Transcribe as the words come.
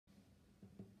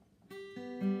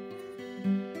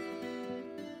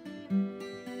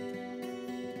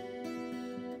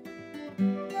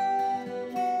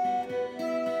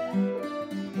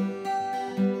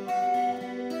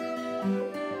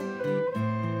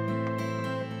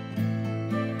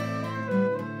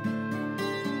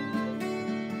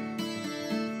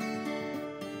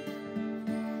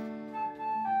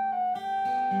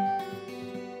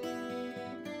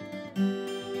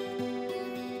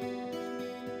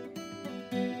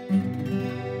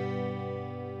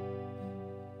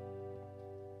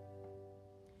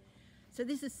So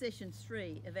this is session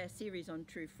 3 of our series on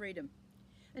true freedom.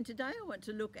 And today I want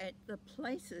to look at the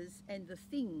places and the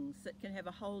things that can have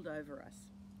a hold over us.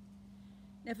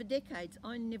 Now for decades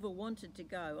I never wanted to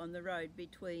go on the road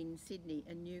between Sydney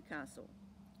and Newcastle.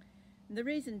 And the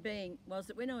reason being was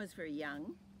that when I was very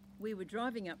young, we were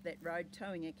driving up that road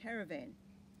towing a caravan.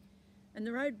 And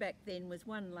the road back then was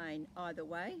one lane either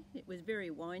way. It was very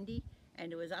windy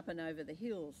and it was up and over the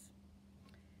hills.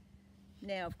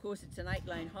 Now, of course, it's an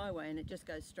 8-lane highway and it just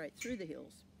goes straight through the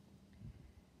hills.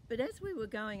 But as we were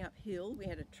going uphill, we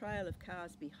had a trail of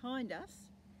cars behind us.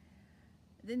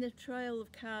 Then the trail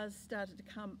of cars started to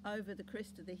come over the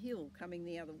crest of the hill, coming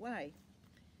the other way.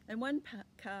 And one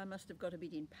car must have got a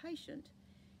bit impatient.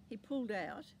 He pulled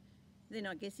out. Then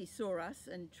I guess he saw us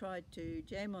and tried to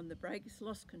jam on the brakes,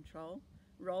 lost control,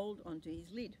 rolled onto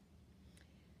his lid.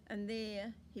 And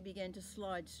there he began to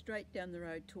slide straight down the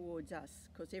road towards us,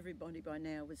 because everybody by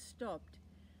now was stopped.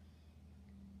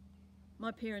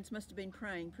 My parents must have been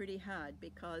praying pretty hard,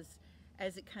 because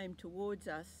as it came towards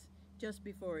us, just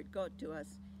before it got to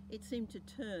us, it seemed to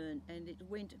turn and it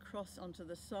went across onto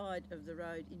the side of the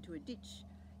road into a ditch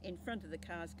in front of the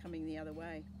cars coming the other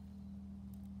way.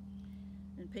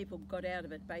 And people got out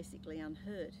of it basically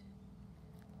unhurt.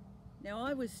 Now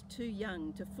I was too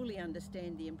young to fully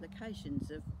understand the implications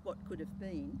of what could have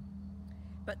been,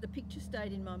 but the picture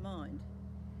stayed in my mind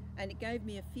and it gave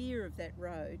me a fear of that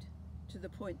road to the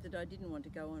point that I didn't want to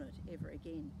go on it ever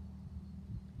again.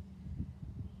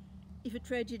 If a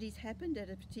tragedy's happened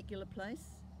at a particular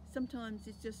place, sometimes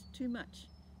it's just too much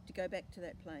to go back to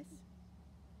that place.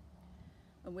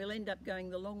 And we'll end up going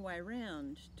the long way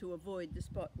round to avoid the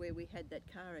spot where we had that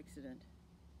car accident.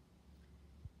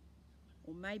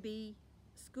 Or maybe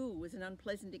school was an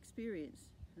unpleasant experience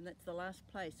and that's the last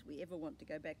place we ever want to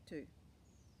go back to.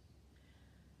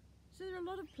 So there are a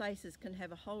lot of places can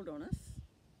have a hold on us.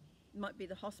 It might be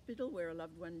the hospital where a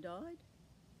loved one died.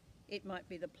 It might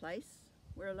be the place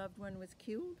where a loved one was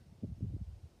killed.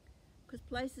 Because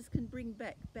places can bring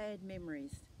back bad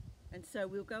memories, and so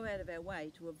we'll go out of our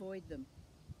way to avoid them.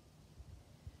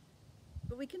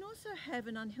 But we can also have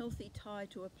an unhealthy tie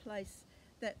to a place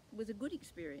that was a good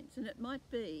experience, and it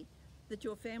might be that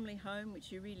your family home,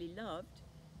 which you really loved,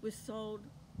 was sold,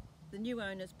 the new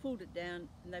owners pulled it down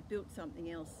and they built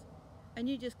something else, and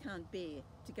you just can't bear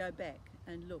to go back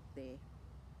and look there.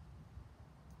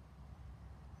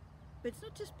 But it's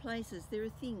not just places, there are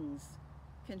things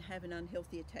can have an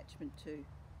unhealthy attachment to.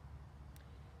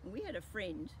 And we had a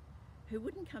friend who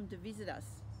wouldn't come to visit us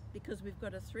because we've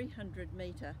got a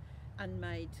 300-metre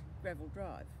unmade gravel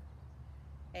drive.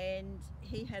 And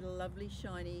he had a lovely,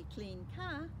 shiny, clean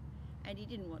car, and he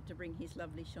didn't want to bring his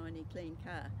lovely, shiny, clean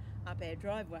car up our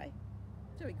driveway,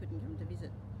 so he couldn't come to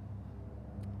visit.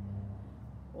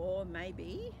 Or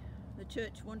maybe the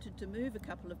church wanted to move a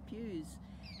couple of pews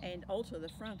and alter the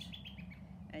front,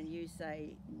 and you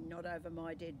say, not over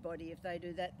my dead body. If they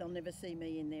do that, they'll never see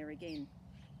me in there again.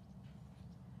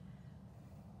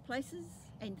 Places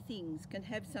and things can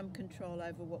have some control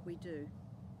over what we do.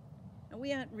 And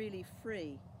we aren't really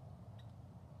free.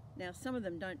 Now, some of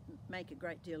them don't make a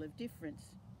great deal of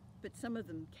difference, but some of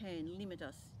them can limit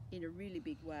us in a really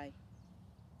big way.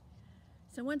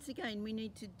 So once again, we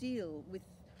need to deal with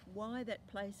why that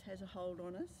place has a hold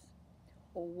on us,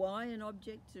 or why an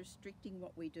object's restricting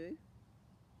what we do.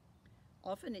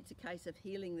 Often it's a case of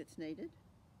healing that's needed.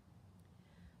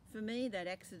 For me, that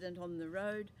accident on the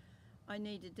road, I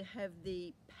needed to have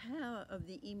the power of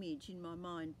the image in my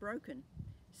mind broken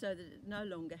so that it no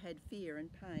longer had fear and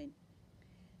pain.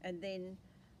 And then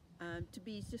to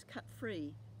be just cut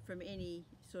free from any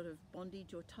sort of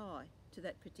bondage or tie to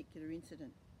that particular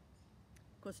incident.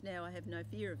 Of course, now I have no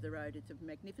fear of the road. It's a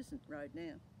magnificent road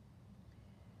now.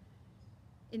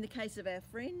 In the case of our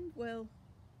friend, well,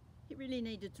 he really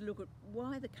needed to look at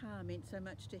why the car meant so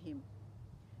much to him.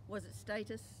 Was it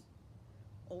status,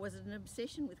 or was it an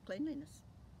obsession with cleanliness?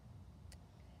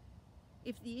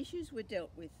 If the issues were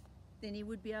dealt with, then he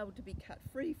would be able to be cut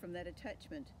free from that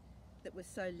attachment that was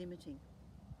so limiting.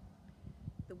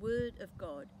 The Word of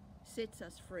God sets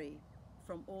us free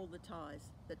from all the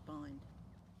ties that bind.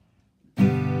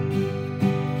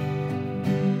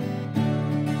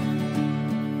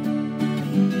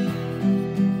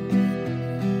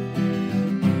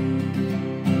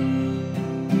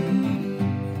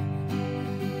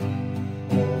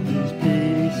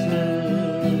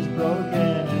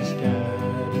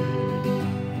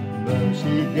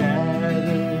 She gathered,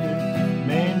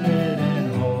 mended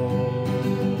and whole,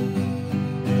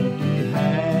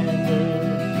 empty-handed,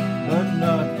 but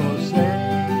not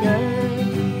forsaken.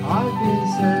 I've been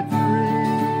set free.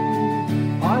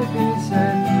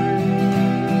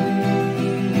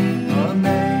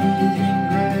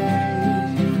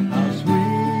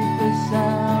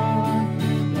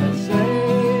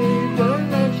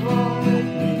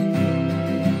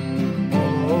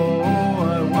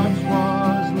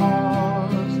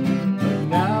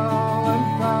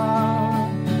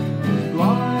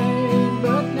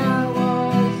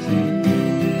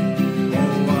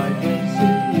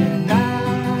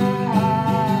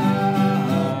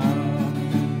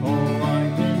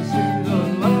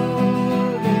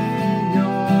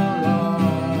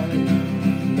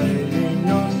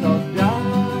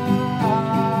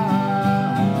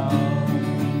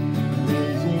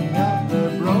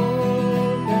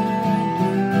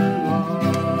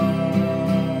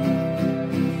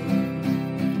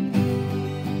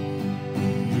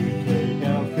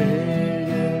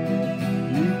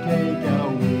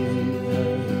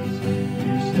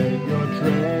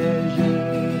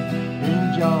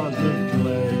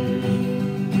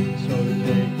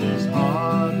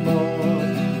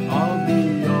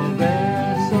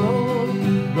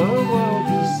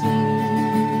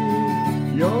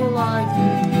 your life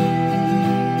in me.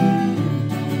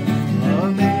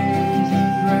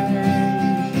 Amazing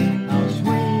grace, how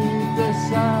sweet the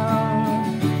sound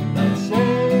that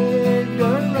saved a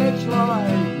wretch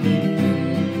like me.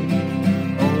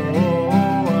 Oh, I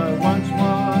once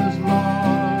was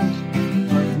lost,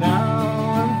 but now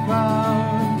I'm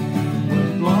found.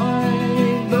 Was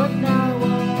blind, but now I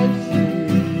see.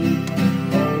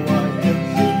 Oh, I can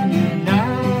see you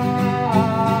now.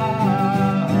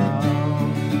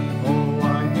 Oh, I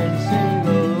can see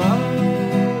the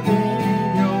love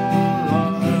in your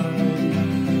eyes,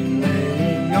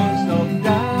 laying yourself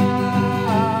down,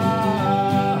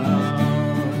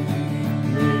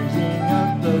 raising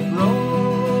up the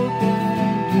broken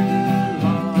to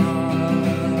life.